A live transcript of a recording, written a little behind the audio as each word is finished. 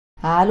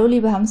Hallo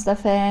liebe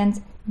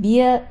Hamsterfans,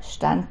 wir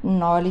standen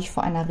neulich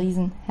vor einer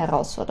riesen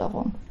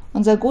Herausforderung.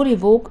 Unser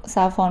Golliwog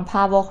sah vor ein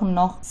paar Wochen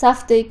noch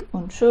saftig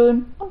und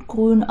schön und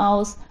grün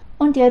aus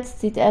und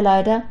jetzt sieht er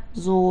leider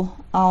so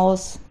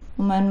aus.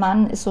 Und mein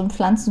Mann ist so ein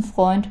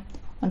Pflanzenfreund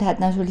und er hat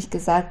natürlich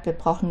gesagt, wir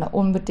brauchen da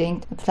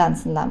unbedingt eine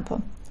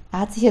Pflanzenlampe. Er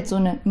hat sich jetzt so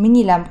eine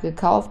Mini-Lampe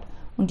gekauft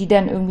und die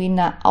dann irgendwie in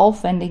einer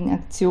aufwendigen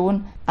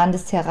Aktion an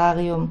das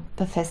Terrarium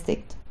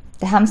befestigt.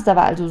 Der Hamster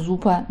war also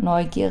super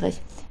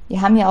neugierig.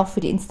 Wir haben ja auch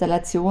für die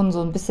Installation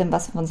so ein bisschen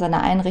was von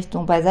seiner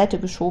Einrichtung beiseite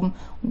geschoben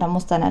und da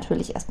muss er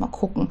natürlich erstmal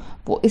gucken,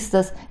 wo ist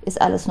das?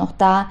 Ist alles noch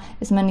da?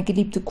 Ist meine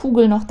geliebte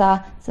Kugel noch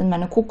da? Sind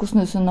meine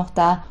Kokosnüsse noch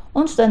da?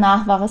 Und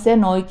danach war er sehr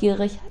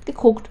neugierig, hat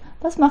geguckt,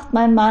 was macht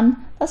mein Mann?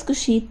 Was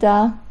geschieht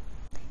da?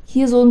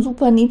 Hier so ein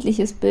super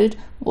niedliches Bild,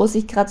 wo es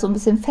sich gerade so ein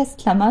bisschen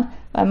festklammert,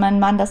 weil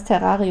mein Mann das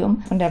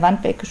Terrarium von der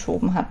Wand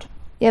weggeschoben hat.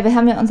 Ja, wir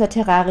haben ja unser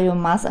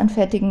Terrarium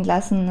maßanfertigen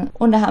lassen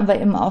und da haben wir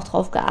eben auch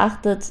darauf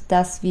geachtet,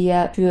 dass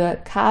wir für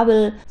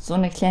Kabel so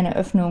eine kleine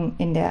Öffnung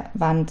in der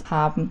Wand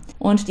haben.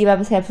 Und die war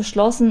bisher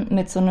verschlossen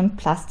mit so einem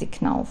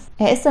Plastikknauf.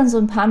 Er ist dann so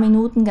ein paar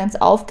Minuten ganz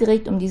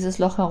aufgeregt um dieses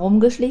Loch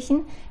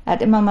herumgeschlichen. Er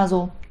hat immer mal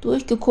so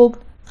durchgeguckt,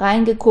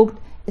 reingeguckt,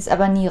 ist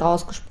aber nie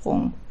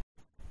rausgesprungen.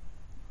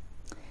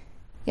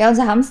 Ja,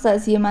 unser Hamster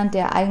ist jemand,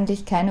 der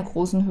eigentlich keine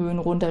großen Höhen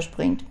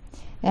runterspringt.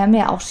 Wir haben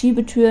ja auch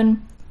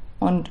Schiebetüren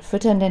und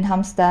füttern den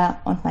Hamster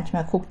und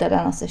manchmal guckt er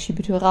dann aus der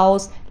Schiebetür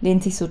raus,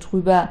 lehnt sich so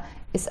drüber,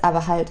 ist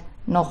aber halt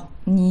noch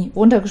nie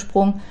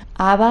runtergesprungen.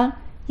 Aber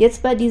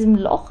jetzt bei diesem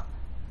Loch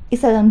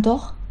ist er dann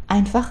doch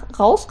einfach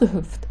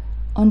rausgehüpft.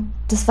 Und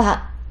das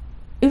war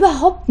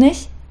überhaupt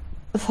nicht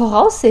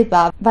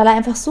voraussehbar, weil er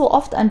einfach so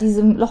oft an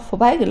diesem Loch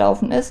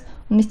vorbeigelaufen ist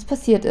und nichts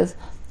passiert ist.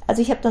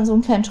 Also ich habe dann so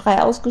einen kleinen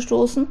Schrei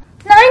ausgestoßen.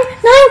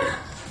 Nein!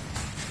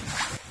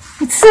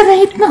 Jetzt ist er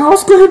da hinten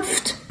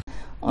rausgehüpft!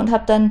 Und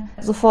habe dann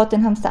sofort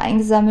den Hamster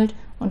eingesammelt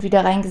und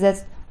wieder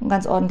reingesetzt und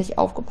ganz ordentlich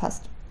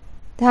aufgepasst.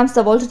 Der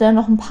Hamster wollte dann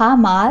noch ein paar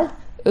Mal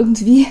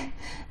irgendwie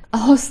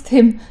aus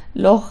dem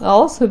Loch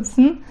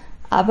raushüpfen,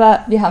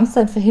 aber wir haben es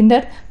dann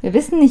verhindert. Wir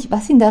wissen nicht,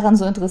 was ihn daran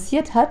so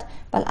interessiert hat,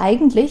 weil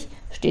eigentlich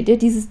steht ja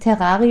dieses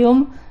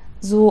Terrarium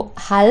so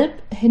halb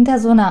hinter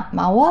so einer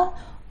Mauer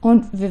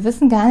und wir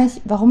wissen gar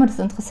nicht, warum er das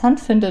interessant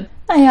findet.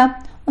 Naja,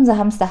 unser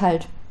Hamster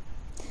halt.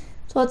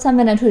 So, jetzt haben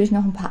wir natürlich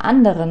noch ein paar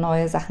andere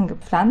neue Sachen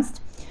gepflanzt.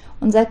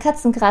 Unser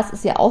Katzengras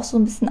ist ja auch so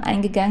ein bisschen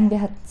eingegangen. Wir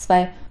hatten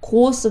 2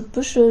 große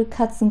Büschel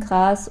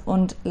Katzengras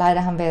und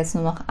leider haben wir jetzt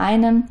nur noch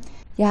einen.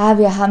 Ja,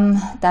 wir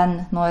haben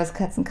dann neues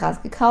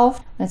Katzengras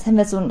gekauft und jetzt haben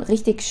wir so ein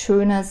richtig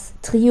schönes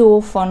Trio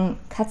von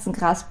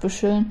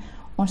Katzengrasbüscheln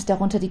und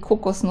darunter die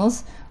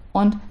Kokosnuss.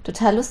 Und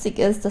total lustig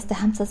ist, dass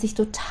der Hamster sich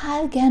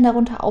total gern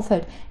darunter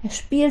aufhält. Er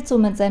spielt so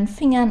mit seinen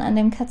Fingern an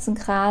dem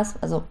Katzengras,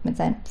 also mit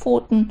seinen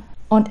Pfoten.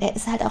 Und er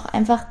ist halt auch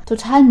einfach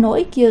total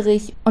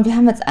neugierig. Und wir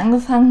haben jetzt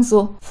angefangen,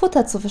 so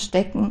Futter zu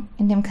verstecken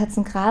in dem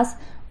Katzengras.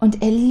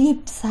 Und er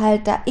liebt es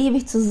halt, da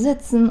ewig zu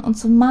sitzen und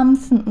zu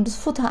mampfen und das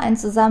Futter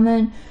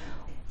einzusammeln.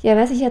 Ja,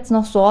 wer sich jetzt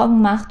noch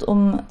Sorgen macht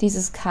um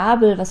dieses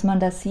Kabel, was man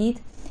da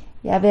sieht,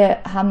 ja, wir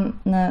haben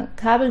eine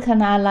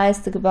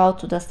Kabelkanalleiste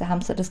gebaut, sodass der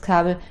Hamster das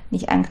Kabel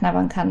nicht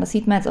anknabbern kann. Das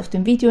sieht man jetzt auf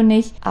dem Video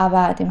nicht,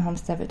 aber dem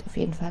Hamster wird auf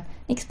jeden Fall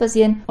nichts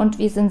passieren. Und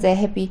wir sind sehr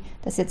happy,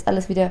 dass jetzt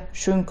alles wieder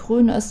schön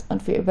grün ist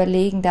und wir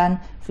überlegen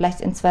dann,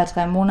 vielleicht in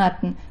 2-3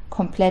 Monaten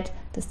komplett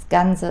das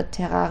ganze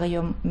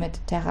Terrarium mit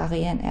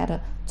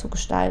Terrarienerde zu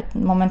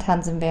gestalten.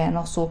 Momentan sind wir ja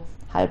noch so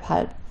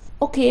halb-halb.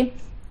 Okay,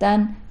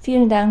 dann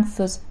vielen Dank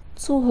fürs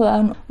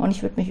Zuhören und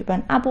ich würde mich über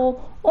ein Abo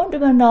und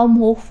über einen Daumen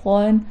hoch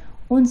freuen.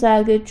 Und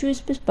sage Tschüss,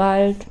 bis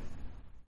bald.